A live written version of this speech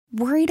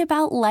Worried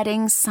about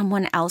letting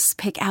someone else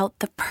pick out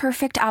the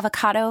perfect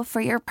avocado for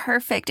your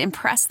perfect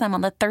impress them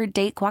on the third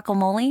date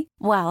guacamole?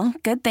 Well,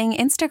 good thing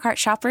Instacart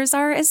shoppers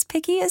are as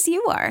picky as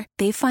you are.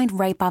 They find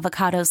ripe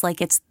avocados like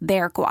it's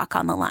their guac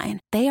on the line.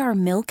 They are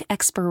milk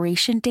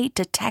expiration date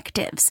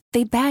detectives.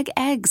 They bag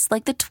eggs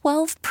like the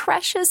 12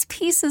 precious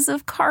pieces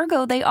of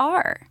cargo they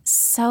are.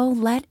 So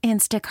let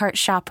Instacart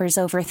shoppers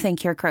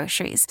overthink your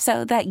groceries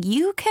so that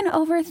you can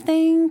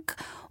overthink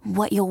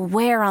what you'll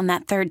wear on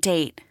that third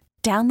date.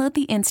 Download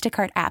the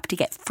Instacart app to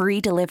get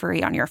free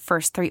delivery on your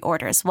first 3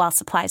 orders while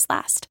supplies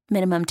last.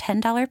 Minimum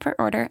 $10 per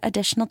order.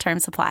 Additional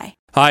terms apply.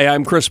 Hi,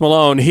 I'm Chris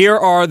Malone. Here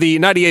are the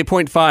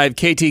 98.5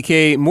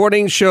 KTK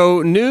Morning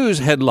Show news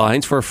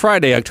headlines for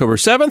Friday, October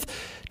 7th,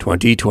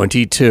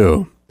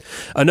 2022.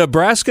 A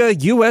Nebraska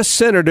U.S.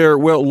 Senator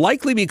will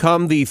likely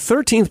become the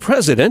 13th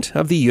president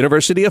of the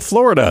University of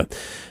Florida.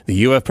 The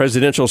U.S.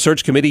 Presidential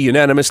Search Committee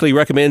unanimously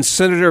recommends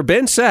Senator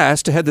Ben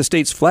Sasse to head the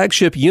state's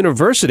flagship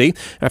university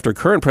after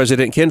current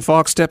President Ken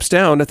Fox steps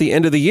down at the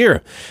end of the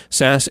year.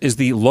 Sasse is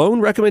the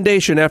lone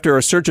recommendation after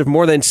a search of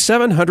more than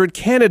 700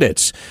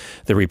 candidates.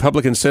 The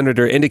Republican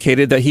senator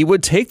indicated that he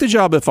would take the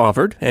job if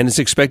offered and is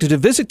expected to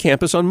visit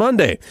campus on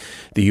Monday.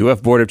 The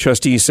UF Board of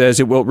Trustees says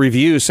it will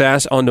review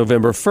Sasse on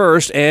November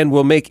 1st and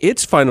will make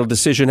its final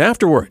decision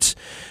afterwards.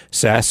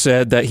 Sasse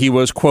said that he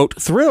was, quote,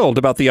 thrilled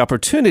about the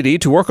opportunity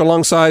to work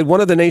alongside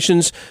one of the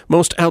nation's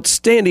most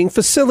outstanding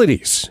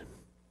facilities.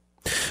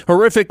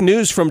 Horrific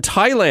news from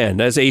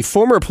Thailand as a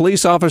former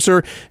police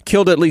officer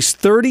killed at least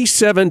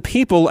 37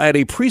 people at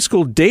a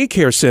preschool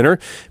daycare center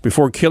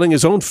before killing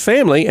his own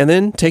family and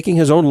then taking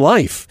his own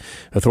life.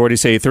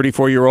 Authorities say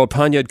 34-year-old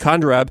Panyad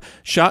Kandrab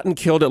shot and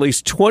killed at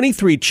least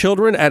 23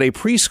 children at a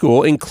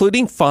preschool,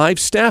 including 5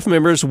 staff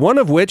members, one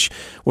of which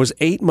was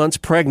 8 months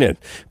pregnant.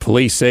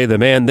 Police say the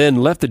man then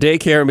left the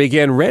daycare and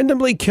began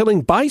randomly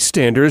killing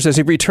bystanders as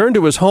he returned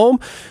to his home,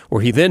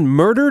 where he then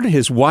murdered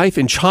his wife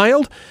and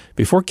child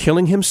before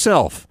killing himself.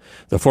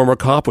 The former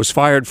cop was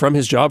fired from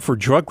his job for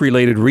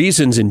drug-related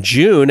reasons in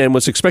June and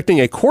was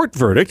expecting a court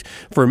verdict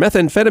for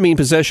methamphetamine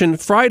possession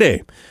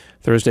Friday.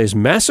 Thursday's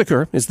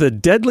massacre is the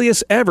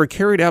deadliest ever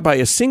carried out by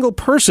a single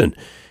person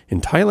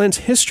in Thailand's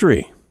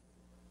history.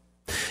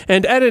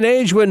 And at an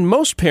age when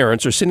most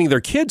parents are sending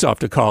their kids off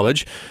to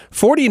college,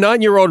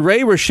 49-year-old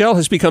Ray Rochelle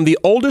has become the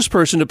oldest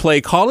person to play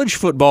college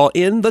football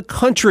in the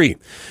country.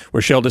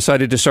 Rochelle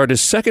decided to start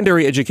his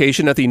secondary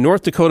education at the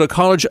North Dakota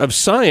College of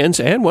Science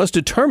and was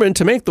determined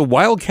to make the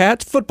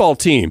Wildcat football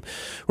team.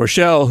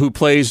 Rochelle, who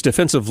plays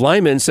defensive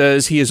lineman,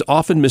 says he is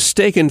often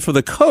mistaken for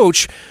the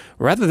coach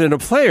rather than a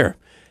player.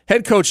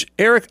 Head coach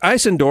Eric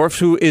Eisendorf,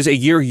 who is a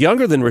year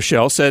younger than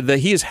Rochelle, said that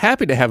he is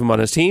happy to have him on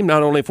his team,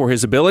 not only for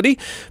his ability,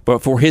 but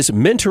for his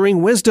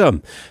mentoring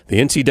wisdom. The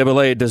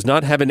NCAA does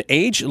not have an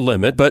age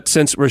limit, but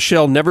since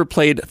Rochelle never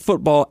played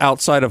football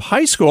outside of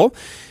high school,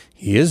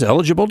 he is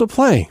eligible to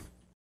play.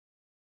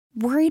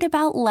 Worried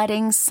about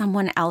letting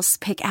someone else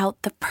pick out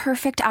the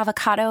perfect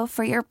avocado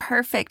for your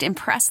perfect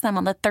impress them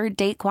on the third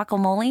date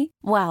guacamole?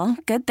 Well,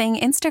 good thing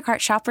Instacart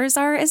shoppers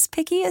are as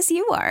picky as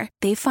you are.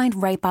 They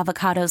find ripe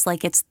avocados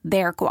like it's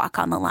their guac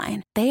on the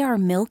line. They are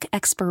milk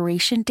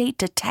expiration date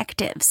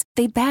detectives.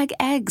 They bag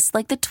eggs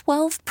like the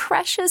 12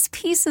 precious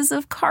pieces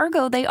of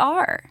cargo they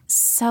are.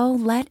 So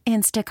let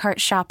Instacart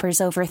shoppers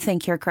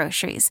overthink your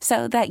groceries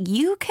so that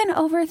you can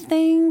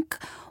overthink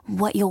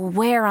what you'll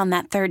wear on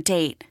that third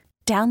date.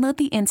 Download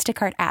the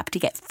Instacart app to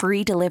get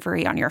free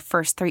delivery on your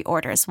first 3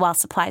 orders while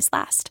supplies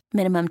last.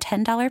 Minimum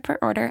 $10 per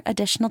order.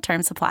 Additional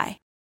terms apply.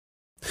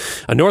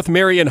 A North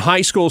Marion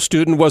High School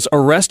student was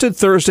arrested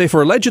Thursday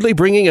for allegedly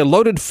bringing a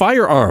loaded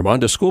firearm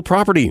onto school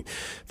property.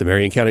 The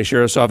Marion County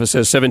Sheriff's Office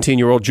says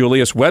 17-year-old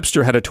Julius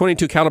Webster had a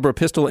 .22 caliber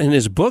pistol in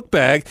his book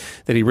bag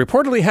that he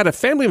reportedly had a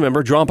family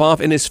member drop off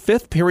in his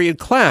 5th period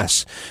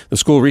class. The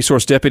school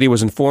resource deputy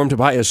was informed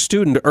by a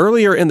student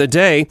earlier in the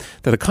day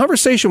that a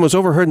conversation was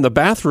overheard in the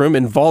bathroom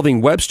involving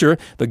Webster,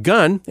 the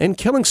gun, and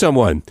killing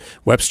someone.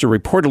 Webster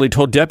reportedly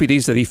told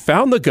deputies that he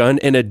found the gun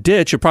in a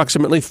ditch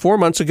approximately 4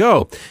 months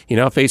ago. He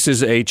now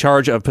faces a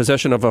charge of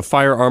possession of a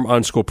firearm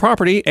on school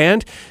property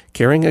and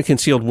carrying a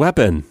concealed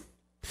weapon.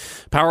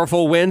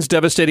 Powerful winds,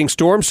 devastating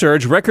storm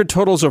surge, record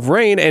totals of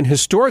rain, and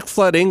historic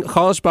flooding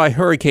caused by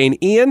Hurricane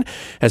Ian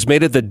has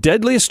made it the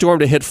deadliest storm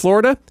to hit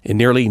Florida in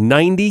nearly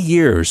 90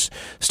 years.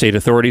 State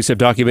authorities have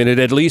documented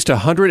at least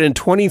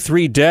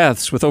 123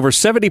 deaths, with over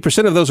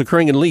 70% of those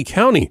occurring in Lee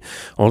County.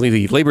 Only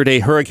the Labor Day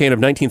hurricane of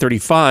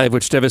 1935,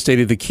 which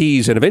devastated the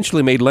Keys and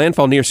eventually made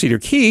landfall near Cedar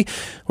Key,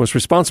 was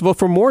responsible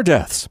for more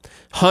deaths.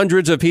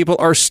 Hundreds of people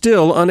are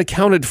still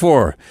unaccounted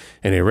for.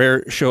 In a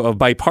rare show of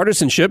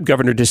bipartisanship,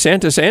 Governor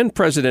DeSantis and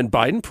President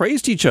Biden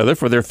praised each other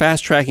for their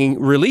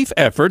fast-tracking relief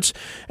efforts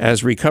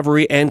as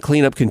recovery and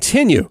cleanup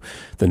continue.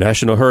 The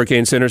National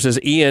Hurricane Center says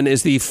Ian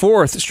is the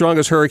 4th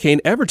strongest hurricane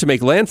ever to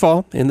make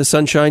landfall in the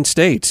Sunshine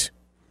State.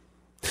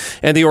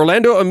 And the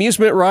Orlando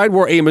amusement ride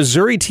where a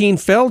Missouri teen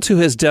fell to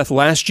his death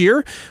last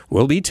year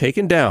will be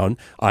taken down.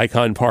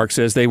 Icon Park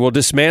says they will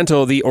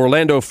dismantle the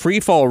Orlando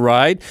Freefall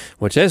ride,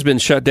 which has been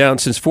shut down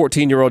since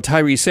 14-year-old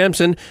Tyree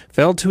Sampson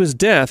fell to his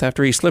death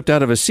after he slipped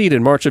out of a seat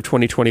in March of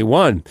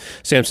 2021.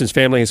 Sampson's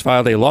family has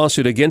filed a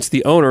lawsuit against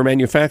the owner,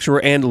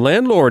 manufacturer, and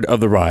landlord of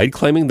the ride,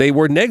 claiming they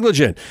were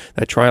negligent.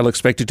 That trial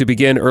expected to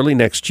begin early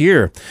next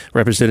year.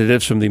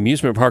 Representatives from the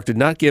amusement park did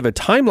not give a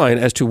timeline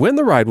as to when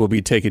the ride will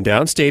be taken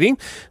down, stating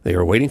they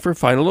are waiting for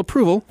final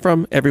approval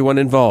from everyone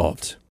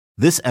involved.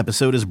 This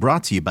episode is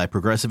brought to you by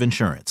Progressive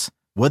Insurance.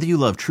 Whether you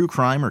love true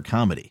crime or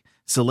comedy,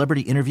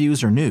 celebrity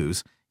interviews or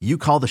news, you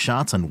call the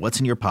shots on what's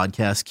in your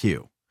podcast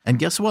queue. And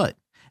guess what?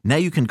 Now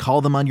you can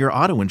call them on your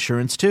auto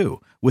insurance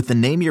too with the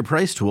Name Your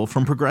Price tool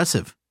from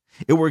Progressive.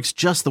 It works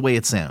just the way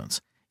it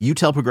sounds. You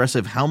tell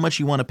Progressive how much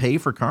you want to pay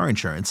for car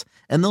insurance,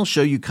 and they'll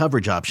show you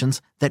coverage options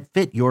that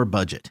fit your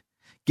budget.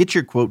 Get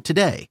your quote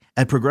today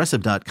at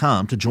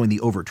Progressive.com to join the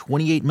over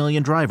 28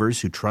 million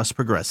drivers who trust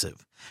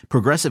Progressive.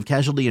 Progressive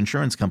Casualty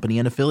Insurance Company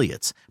and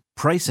Affiliates.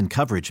 Price and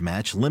coverage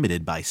match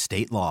limited by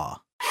state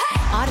law.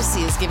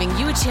 Odyssey is giving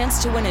you a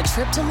chance to win a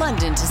trip to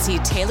London to see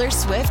Taylor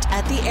Swift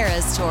at the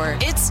Eras Tour.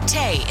 It's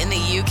Tay in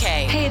the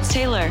UK. Hey, it's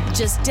Taylor.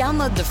 Just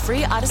download the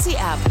free Odyssey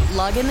app,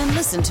 log in and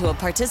listen to a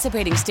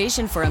participating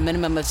station for a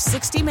minimum of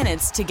 60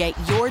 minutes to get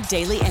your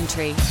daily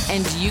entry.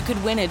 And you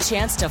could win a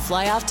chance to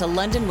fly off to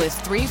London with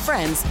 3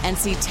 friends and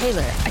see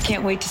Taylor. I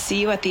can't wait to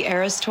see you at the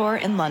Eras Tour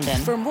in London.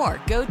 For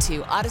more, go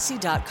to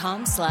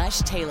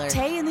odyssey.com/Taylor.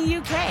 Tay in the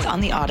UK. It's on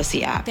the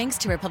Odyssey app. Thanks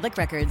to Republic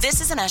Records. This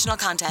is a national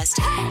contest.